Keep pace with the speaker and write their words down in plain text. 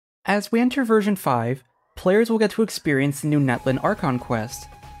As we enter version 5, players will get to experience the new Natlan Archon Quest,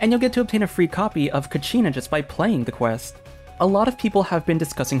 and you'll get to obtain a free copy of Kachina just by playing the quest. A lot of people have been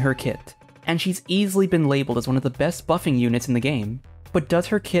discussing her kit, and she's easily been labeled as one of the best buffing units in the game. But does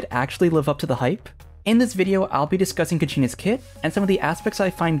her kit actually live up to the hype? In this video, I'll be discussing Kachina's kit and some of the aspects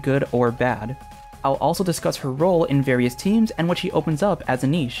I find good or bad. I'll also discuss her role in various teams and what she opens up as a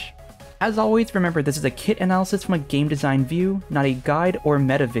niche. As always, remember this is a kit analysis from a game design view, not a guide or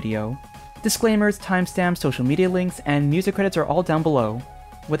meta video. Disclaimers, timestamps, social media links, and music credits are all down below.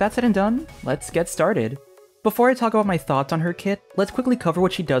 With that said and done, let's get started. Before I talk about my thoughts on her kit, let's quickly cover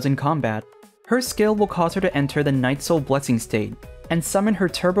what she does in combat. Her skill will cause her to enter the Night Soul Blessing state, and summon her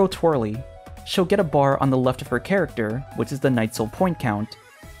Turbo Twirly. She'll get a bar on the left of her character, which is the Night Soul point count.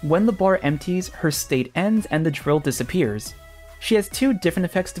 When the bar empties, her state ends and the drill disappears. She has two different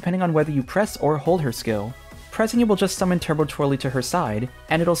effects depending on whether you press or hold her skill. Pressing it will just summon Turbo Twirly to her side,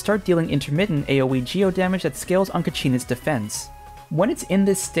 and it'll start dealing intermittent AoE geo damage that scales on Kachina's defense. When it's in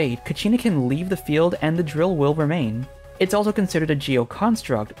this state, Kachina can leave the field and the drill will remain. It's also considered a geo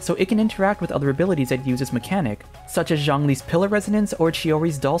construct, so it can interact with other abilities that use its mechanic, such as Zhongli's Pillar Resonance or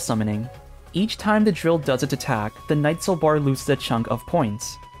Chiori's Doll Summoning. Each time the drill does its attack, the Night Soul bar loses a chunk of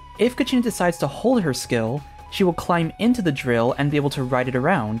points. If Kachina decides to hold her skill, she will climb into the drill and be able to ride it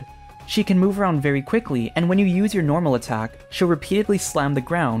around. She can move around very quickly, and when you use your normal attack, she'll repeatedly slam the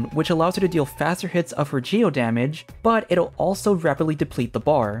ground, which allows her to deal faster hits of her geo damage, but it'll also rapidly deplete the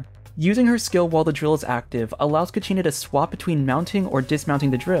bar. Using her skill while the drill is active allows Kachina to swap between mounting or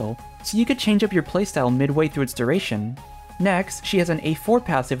dismounting the drill, so you could change up your playstyle midway through its duration. Next, she has an A4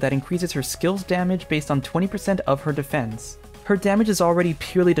 passive that increases her skill's damage based on 20% of her defense. Her damage is already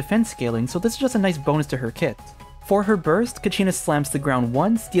purely defense scaling, so this is just a nice bonus to her kit. For her burst, Kachina slams the ground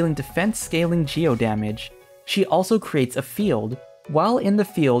once, dealing defense scaling geo damage. She also creates a field. While in the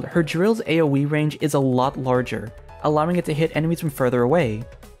field, her drill's AoE range is a lot larger, allowing it to hit enemies from further away.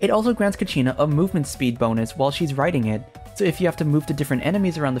 It also grants Kachina a movement speed bonus while she's riding it, so if you have to move to different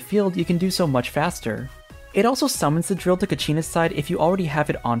enemies around the field, you can do so much faster. It also summons the drill to Kachina's side if you already have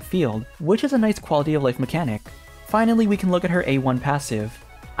it on field, which is a nice quality of life mechanic. Finally, we can look at her A1 passive.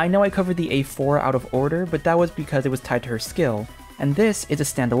 I know I covered the A4 out of order, but that was because it was tied to her skill, and this is a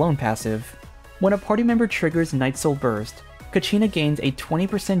standalone passive. When a party member triggers Night Soul Burst, Kachina gains a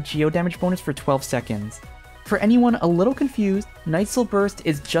 20% geo damage bonus for 12 seconds. For anyone a little confused, Night Soul Burst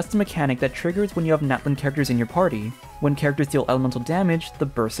is just a mechanic that triggers when you have Natlan characters in your party. When characters deal elemental damage, the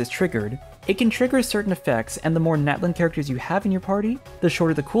burst is triggered. It can trigger certain effects, and the more Natlan characters you have in your party, the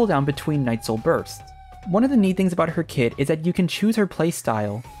shorter the cooldown between Night Soul Bursts. One of the neat things about her kit is that you can choose her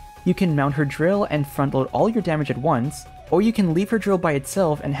playstyle. You can mount her drill and front load all your damage at once, or you can leave her drill by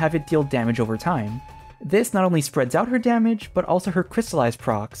itself and have it deal damage over time. This not only spreads out her damage, but also her crystallized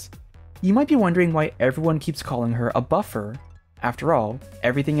procs. You might be wondering why everyone keeps calling her a buffer. After all,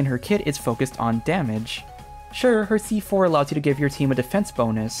 everything in her kit is focused on damage. Sure, her C4 allows you to give your team a defense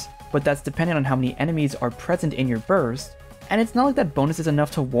bonus, but that's dependent on how many enemies are present in your burst, and it's not like that bonus is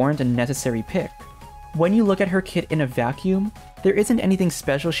enough to warrant a necessary pick. When you look at her kit in a vacuum, there isn't anything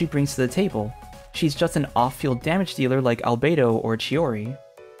special she brings to the table. She's just an off-field damage dealer like Albedo or Chiori.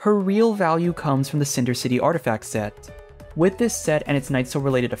 Her real value comes from the Cinder City artifact set. With this set and its Night Soul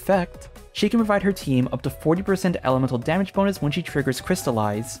related effect, she can provide her team up to 40% elemental damage bonus when she triggers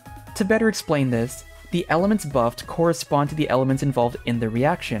Crystallize. To better explain this, the elements buffed correspond to the elements involved in the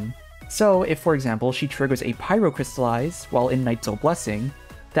reaction. So if, for example, she triggers a Pyro Crystallize while in Night Soul Blessing,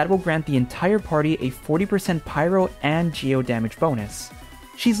 that will grant the entire party a 40% Pyro and Geo damage bonus.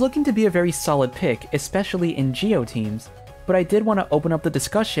 She's looking to be a very solid pick, especially in Geo teams, but I did want to open up the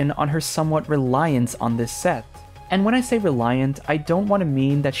discussion on her somewhat reliance on this set. And when I say reliant, I don't want to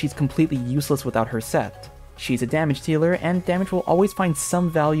mean that she's completely useless without her set. She's a damage dealer, and damage will always find some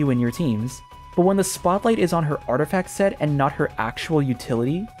value in your teams. But when the spotlight is on her artifact set and not her actual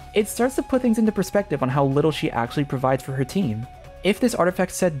utility, it starts to put things into perspective on how little she actually provides for her team. If this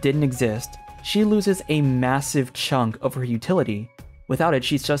artifact set didn't exist, she loses a massive chunk of her utility. Without it,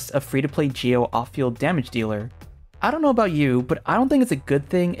 she's just a free-to-play Geo off-field damage dealer. I don't know about you, but I don't think it's a good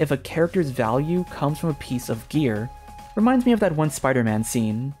thing if a character's value comes from a piece of gear. Reminds me of that one Spider-Man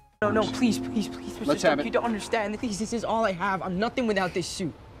scene. No, please, Let's have it. You don't understand. Please, this is all I have. I'm nothing without this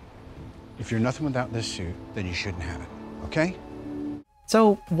suit. If you're nothing without this suit, then you shouldn't have it, okay?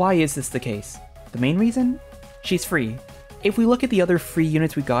 So why is this the case? The main reason? She's free. If we look at the other free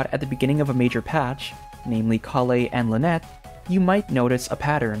units we got at the beginning of a major patch, namely Kale and Lynette, you might notice a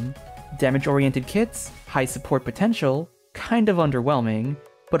pattern. Damage-oriented kits, high support potential, kind of underwhelming,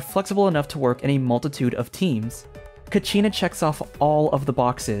 but flexible enough to work in a multitude of teams. Kachina checks off all of the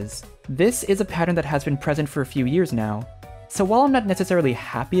boxes. This is a pattern that has been present for a few years now, so while I'm not necessarily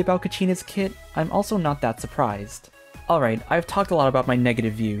happy about Kachina's kit, I'm also not that surprised. Alright, I've talked a lot about my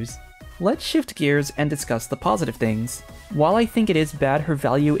negative views. Let's shift gears and discuss the positive things. While I think it is bad her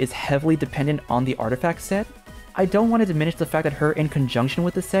value is heavily dependent on the artifact set, I don't want to diminish the fact that her in conjunction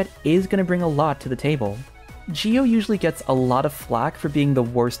with the set is going to bring a lot to the table. Geo usually gets a lot of flack for being the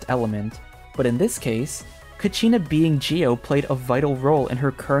worst element, but in this case, Kachina being Geo played a vital role in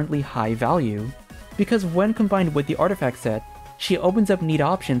her currently high value, because when combined with the artifact set, she opens up neat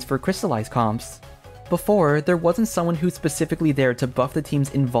options for crystallized comps. Before, there wasn't someone who's specifically there to buff the teams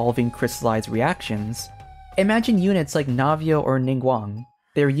involving crystallized reactions. Imagine units like Navia or Ningguang.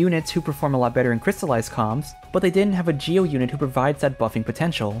 They're units who perform a lot better in crystallized comps, but they didn't have a Geo unit who provides that buffing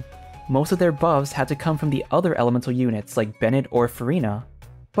potential. Most of their buffs had to come from the other elemental units like Bennett or Farina.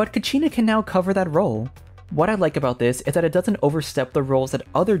 But Kachina can now cover that role. What I like about this is that it doesn't overstep the roles that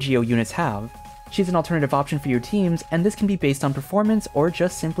other Geo units have. She's an alternative option for your teams, and this can be based on performance or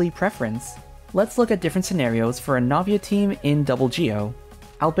just simply preference. Let's look at different scenarios for a Navia team in Double Geo.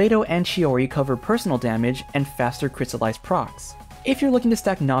 Albedo and Shiori cover personal damage and faster crystallized procs. If you're looking to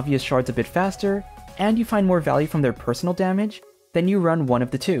stack Navia's shards a bit faster, and you find more value from their personal damage, then you run one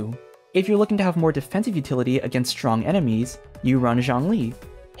of the two. If you're looking to have more defensive utility against strong enemies, you run Zhongli.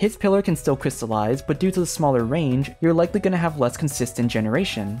 His pillar can still crystallize, but due to the smaller range, you're likely going to have less consistent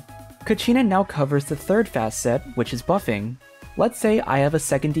generation. Kachina now covers the third fast set, which is buffing. Let's say I have a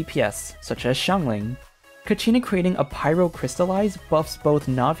second DPS, such as Xiangling. Kachina creating a Pyro Crystallize buffs both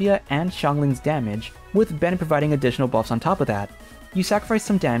Navia and Xiangling's damage, with Ben providing additional buffs on top of that. You sacrifice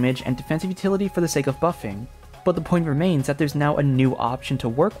some damage and defensive utility for the sake of buffing, but the point remains that there's now a new option to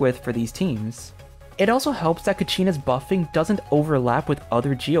work with for these teams. It also helps that Kachina's buffing doesn't overlap with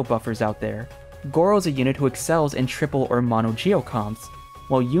other Geo buffers out there. Goro's a unit who excels in triple or mono Geo comps,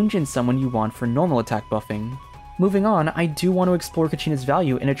 while Yunjin's someone you want for normal attack buffing. Moving on, I do want to explore Kachina's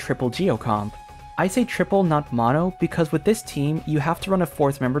value in a triple Geo comp. I say triple, not mono, because with this team, you have to run a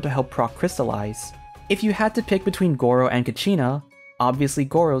fourth member to help proc crystallize. If you had to pick between Goro and Kachina, obviously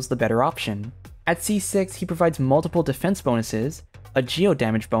Goro's the better option. At C6, he provides multiple defense bonuses, a Geo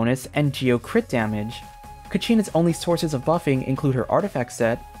damage bonus, and Geo crit damage. Kachina's only sources of buffing include her artifact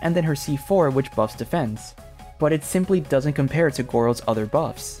set, and then her C4 which buffs defense. But it simply doesn't compare to Goro's other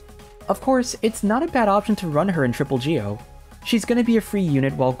buffs. Of course, it's not a bad option to run her in triple Geo. She's gonna be a free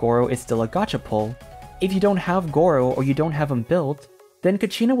unit while Goro is still a gacha pull. If you don't have Goro or you don't have him built, then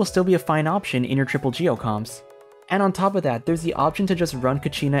Kachina will still be a fine option in your triple Geo comps. And on top of that, there's the option to just run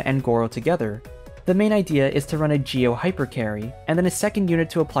Kachina and Goro together. The main idea is to run a Geo hyper carry, and then a second unit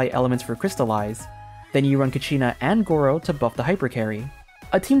to apply elements for crystallize. Then you run Kachina and Goro to buff the hyper carry.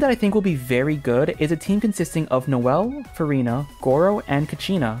 A team that I think will be very good is a team consisting of Noelle, Farina, Goro, and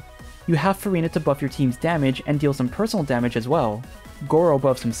Kachina. You have Farina to buff your team's damage and deal some personal damage as well. Goro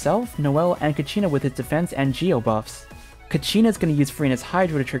buffs himself, Noelle, and Kachina with his defense and Geo buffs. Kachina is going to use Farina's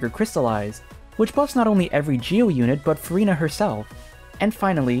Hydra to trigger Crystallize, which buffs not only every Geo unit but Farina herself. And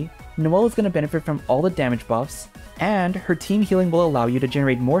finally, Noelle is going to benefit from all the damage buffs, and her team healing will allow you to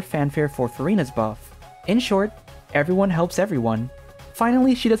generate more fanfare for Farina's buff. In short, everyone helps everyone.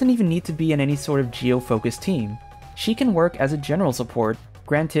 Finally, she doesn't even need to be in any sort of Geo-focused team. She can work as a general support,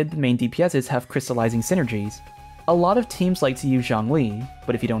 granted the main DPSs have crystallizing synergies. A lot of teams like to use Zhongli,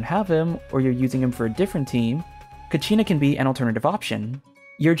 but if you don't have him, or you're using him for a different team, Kachina can be an alternative option.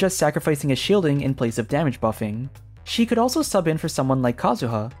 You're just sacrificing his shielding in place of damage buffing. She could also sub in for someone like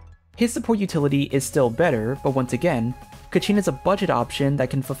Kazuha. His support utility is still better, but once again, Kachina is a budget option that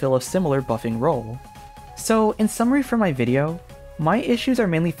can fulfill a similar buffing role. So, in summary for my video, my issues are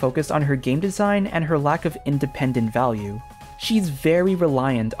mainly focused on her game design and her lack of independent value. She's very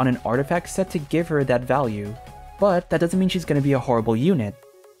reliant on an artifact set to give her that value, but that doesn't mean she's going to be a horrible unit.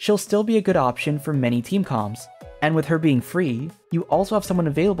 She'll still be a good option for many team comps, and with her being free, you also have someone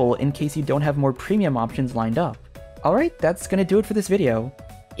available in case you don't have more premium options lined up. Alright, that's going to do it for this video.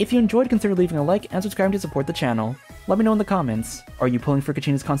 If you enjoyed, consider leaving a like and subscribing to support the channel. Let me know in the comments, are you pulling for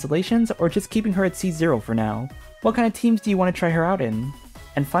Kachina's constellations or just keeping her at C0 for now? What kind of teams do you want to try her out in?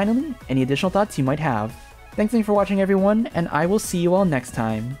 And finally, any additional thoughts you might have. Thanks again for watching everyone, and I will see you all next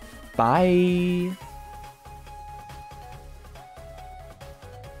time. Bye!